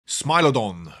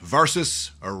SMILODON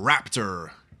versus a raptor.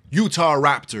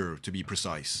 UTAHRAPTOR, to be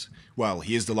precise. Well,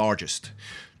 he is the largest.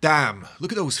 Damn,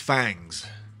 look at those fangs.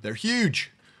 They're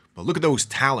huge. But look at those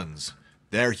talons.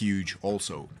 They're huge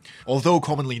also. Although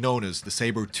commonly known as the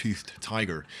saber-toothed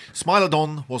tiger,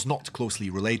 SMILODON was not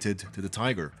closely related to the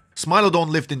tiger.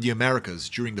 SMILODON lived in the Americas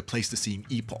during the Pleistocene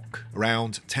epoch,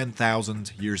 around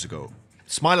 10,000 years ago.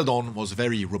 SMILODON was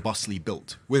very robustly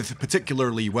built, with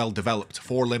particularly well-developed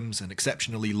forelimbs and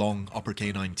exceptionally long upper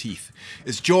canine teeth.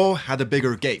 Its jaw had a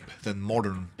bigger gape than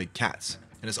modern big cats,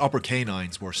 and its upper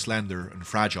canines were slender and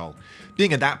fragile,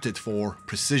 being adapted for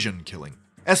precision killing.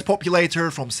 S.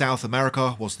 populator from South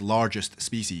America was the largest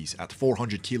species at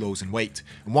 400 kilos in weight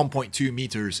and 1.2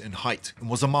 meters in height, and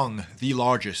was among the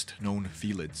largest known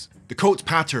felids. The coat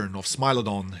pattern of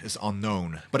SMILODON is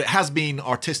unknown, but it has been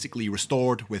artistically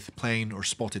restored with plain or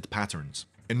spotted patterns.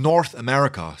 In North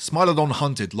America, SMILODON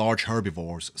hunted large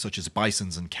herbivores such as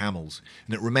bisons and camels,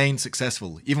 and it remained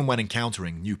successful even when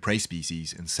encountering new prey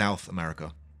species in South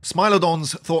America.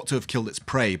 SMILODON's thought to have killed its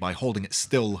prey by holding it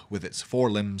still with its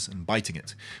forelimbs and biting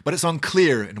it, but it's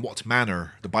unclear in what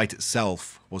manner the bite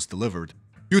itself was delivered.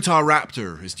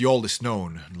 UTAHRAPTOR is the oldest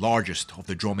known and largest of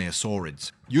the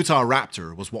dromaeosaurids.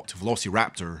 UTAHRAPTOR was what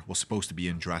Velociraptor was supposed to be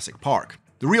in Jurassic Park.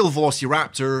 The real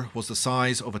Velociraptor was the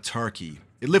size of a turkey.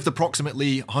 It lived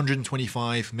approximately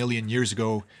 125 million years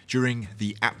ago during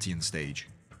the Aptian stage.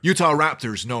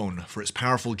 UTAHRAPTOR is known for its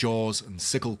powerful jaws and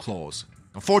sickle claws.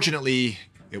 Unfortunately,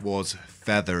 it was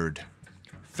feathered.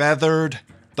 Feathered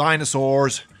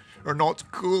dinosaurs are not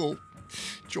cool.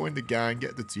 Join the gang,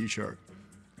 get the t-shirt.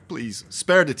 Please,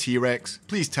 spare the T-Rex.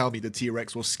 Please tell me the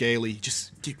T-Rex was scaly.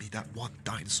 Just give me that one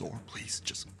dinosaur, please.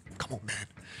 Just, come on, man.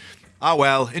 Ah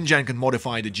well, InGen can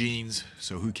modify the genes,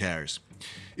 so who cares?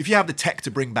 If you have the tech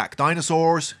to bring back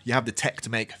dinosaurs, you have the tech to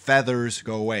make feathers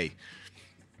go away.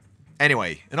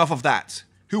 Anyway, enough of that.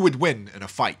 Who would win in a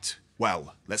fight?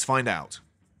 Well, let's find out.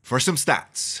 For some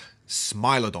stats,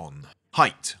 SMILODON.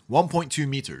 Height, 1.2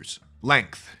 meters.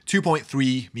 Length,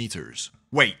 2.3 meters.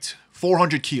 Weight,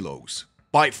 400 kilos.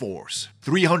 Bite force,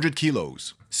 300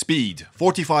 kilos. Speed,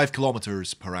 45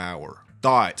 kilometers per hour.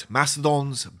 Diet,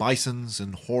 mastodons, bisons,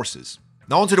 and horses.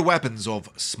 Now onto the weapons of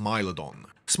SMILODON.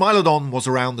 SMILODON was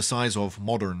around the size of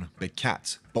modern big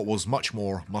cats, but was much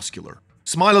more muscular.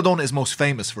 SMILODON is most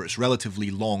famous for its relatively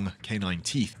long canine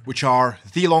teeth, which are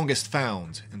the longest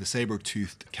found in the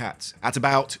saber-toothed cats, at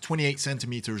about 28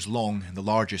 centimeters long in the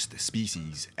largest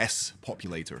species, S.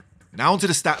 populator. Now onto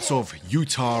the stats of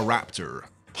UTAHRAPTOR.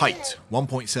 Height,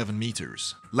 1.7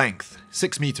 meters. Length,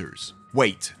 6 meters.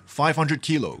 Weight, 500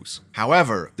 kilos.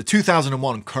 However, the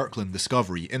 2001 Kirkland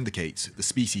discovery indicates the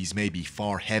species may be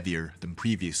far heavier than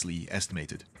previously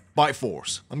estimated. Bite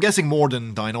force, I'm guessing more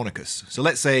than Deinonychus, so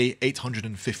let's say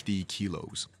 850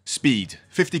 kilos. Speed,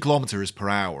 50 kilometers per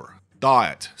hour.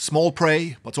 Diet, small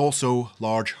prey, but also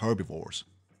large herbivores.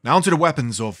 Now onto the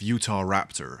weapons of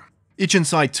UTAHRAPTOR. Each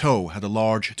inside toe had a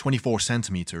large 24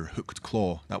 centimeter hooked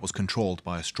claw that was controlled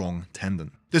by a strong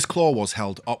tendon. This claw was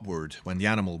held upward when the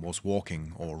animal was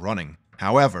walking or running.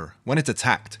 However, when it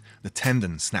attacked, the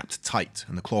tendon snapped tight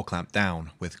and the claw clamped down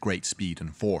with great speed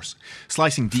and force,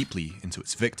 slicing deeply into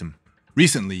its victim.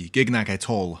 Recently, Gignac et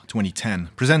al. 2010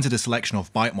 presented a selection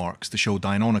of bite marks to show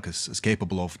Deinonychus as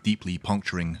capable of deeply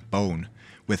puncturing bone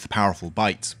with powerful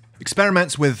bites.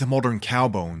 Experiments with modern cow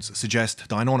bones suggest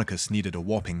Deinonychus needed a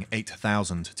whopping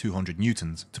 8,200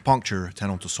 newtons to puncture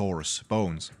Tenontosaurus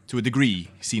bones, to a degree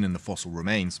seen in the fossil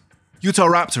remains.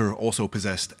 UTAHRAPTOR also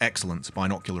possessed excellent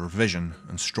binocular vision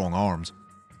and strong arms.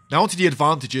 Now onto the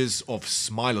advantages of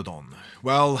SMILODON.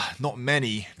 Well, not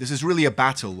many. This is really a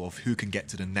battle of who can get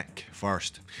to the neck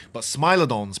first. But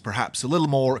SMILODON's perhaps a little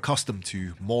more accustomed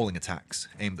to mauling attacks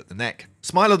aimed at the neck.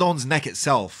 SMILODON's neck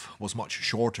itself was much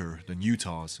shorter than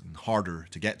Utah's and harder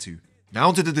to get to. Now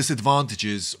onto the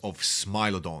disadvantages of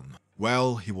SMILODON.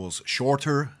 Well, he was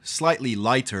shorter, slightly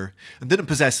lighter, and didn't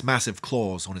possess massive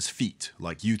claws on his feet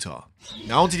like Utah.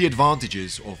 Now onto the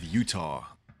advantages of Utah.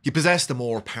 He possessed a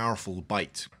more powerful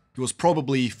bite. He was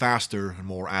probably faster and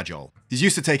more agile. He's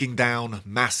used to taking down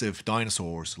massive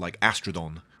dinosaurs like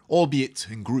Astrodon, albeit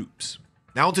in groups.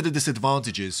 Now onto the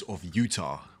disadvantages of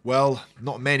Utah. Well,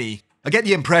 not many. I get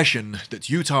the impression that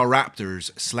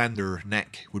UTAHRAPTOR's slender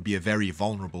neck would be a very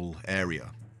vulnerable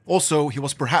area. Also, he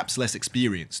was perhaps less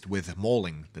experienced with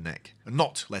mauling the neck and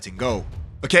not letting go.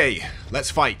 Okay, let's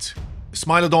fight.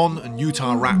 SMILODON and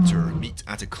UTAHRAPTOR meet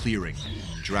at a clearing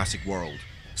in Jurassic World.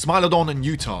 SMILODON and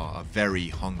Utah are very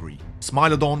hungry.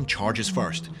 SMILODON charges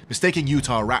first, mistaking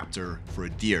UTAHRAPTOR for a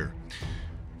deer.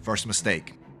 First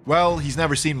mistake. Well, he's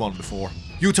never seen one before.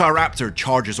 UTAHRAPTOR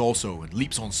charges also and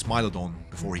leaps on SMILODON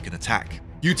before he can attack.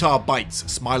 Utah bites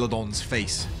Smilodon's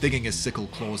face, digging his sickle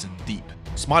claws in deep.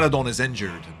 Smilodon is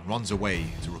injured and runs away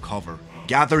to recover.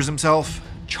 Gathers himself,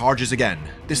 charges again,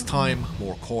 this time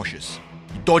more cautious.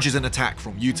 He dodges an attack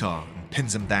from Utah and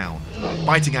pins him down,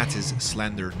 biting at his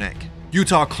slender neck.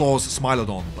 Utah claws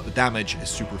Smilodon, but the damage is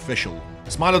superficial.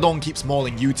 Smilodon keeps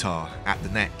mauling Utah at the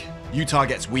neck. Utah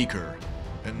gets weaker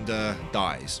and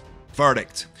dies.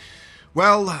 Verdict.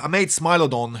 Well, I made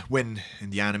Smilodon win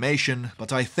in the animation,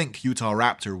 but I think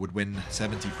UTAHRAPTOR would win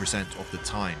 70% of the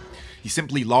time. He's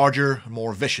simply larger and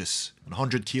more vicious,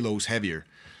 100 kilos heavier.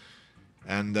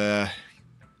 And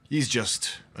he's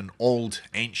just an old,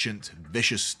 ancient,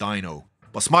 vicious dino.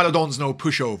 But Smilodon's no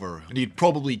pushover, and he'd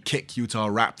probably kick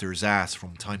UTAHRAPTOR's ass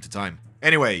from time to time.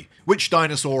 Anyway, which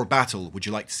dinosaur battle would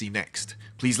you like to see next?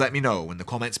 Please let me know in the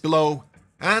comments below,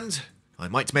 and I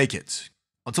might make it.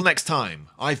 Until next time,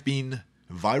 I've been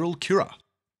Viral Cura.